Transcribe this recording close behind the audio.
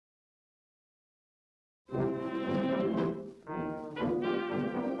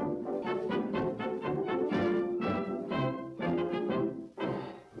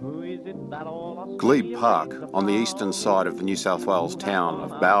Glebe Park, on the eastern side of the New South Wales town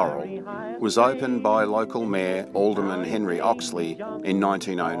of Bowral, was opened by local Mayor Alderman Henry Oxley in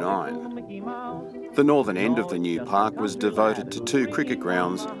 1909. The northern end of the new park was devoted to 2 cricket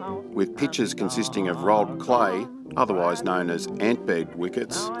grounds with pitches consisting of rolled clay, otherwise known as ant-bed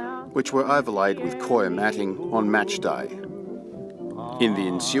wickets, which were overlaid with coir matting on match day. In the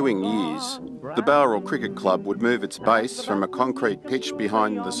ensuing years, the Bowral Cricket Club would move its base from a concrete pitch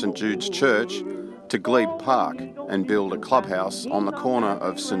behind the St Jude's Church to Glebe Park and build a clubhouse on the corner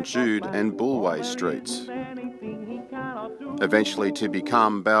of St Jude and Bulway Streets. Eventually to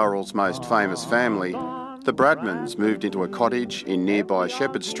become Bowral's most famous family, the Bradmans moved into a cottage in nearby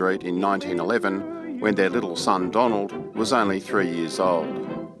Shepherd Street in 1911 when their little son Donald was only 3 years old.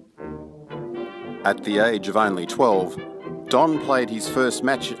 At the age of only 12, Don played his first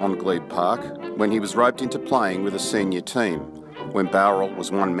match on Glebe Park when he was roped into playing with a senior team, when Bowral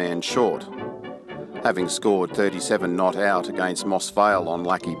was 1 man short. Having scored 37 not out against Moss Vale on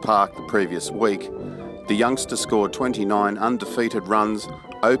Lackey Park the previous week, the youngster scored 29 undefeated runs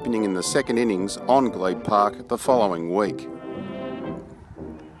opening in the second innings on Glebe Park the following week.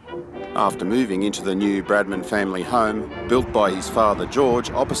 After moving into the new Bradman family home, built by his father George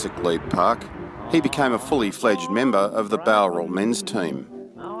opposite Glebe Park, he became a fully fledged member of the Bowral men's team.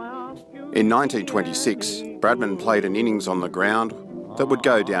 In 1926, Bradman played an innings on the ground that would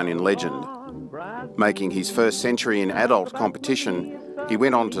go down in legend. Making his first century in adult competition, he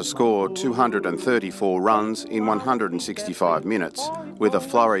went on to score 234 runs in 165 minutes, with a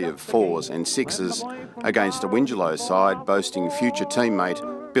flurry of 4s and 6s against a Wingelow side boasting future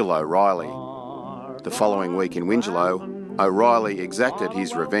teammate Bill O'Reilly. The following week in Wingelow, O'Reilly exacted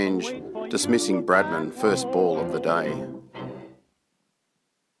his revenge, dismissing Bradman first ball of the day.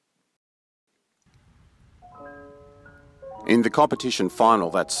 In the competition final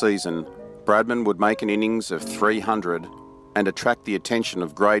that season, Bradman would make an innings of 300 and attract the attention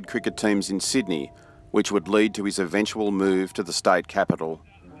of grade cricket teams in Sydney, which would lead to his eventual move to the state capital,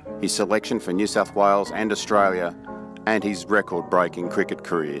 his selection for New South Wales and Australia, and his record-breaking cricket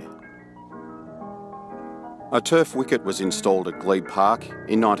career. A turf wicket was installed at Glebe Park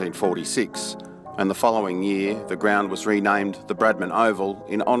in 1946, and the following year the ground was renamed the Bradman Oval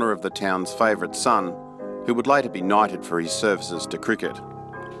in honour of the town's favourite son, who would later be knighted for his services to cricket.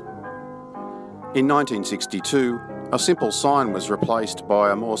 In 1962, a simple sign was replaced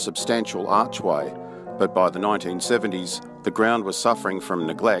by a more substantial archway, but by the 1970s, the ground was suffering from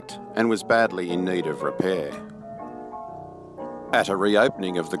neglect and was badly in need of repair. At a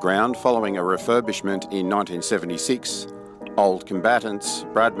reopening of the ground following a refurbishment in 1976, old combatants,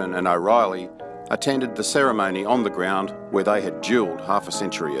 Bradman and O'Reilly, attended the ceremony on the ground where they had duelled half a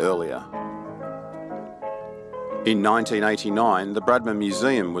century earlier. In 1989, the Bradman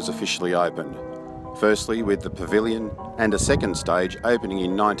Museum was officially opened, firstly with the pavilion and a second stage opening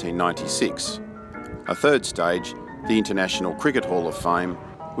in 1996. A third stage, the International Cricket Hall of Fame,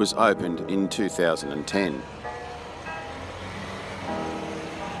 was opened in 2010.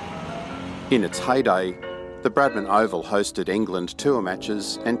 In its heyday, the Bradman Oval hosted England tour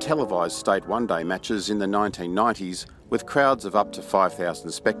matches and televised state one-day matches in the 1990s with crowds of up to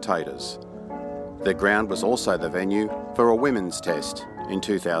 5,000 spectators. The ground was also the venue for a women's test in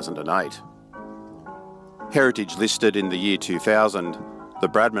 2008. Heritage listed in the year 2000, the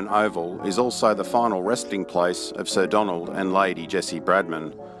Bradman Oval is also the final resting place of Sir Donald and Lady Jessie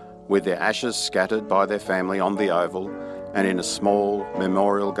Bradman, with their ashes scattered by their family on the Oval and in a small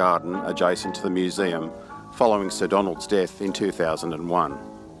memorial garden adjacent to the museum following Sir Donald's death in 2001.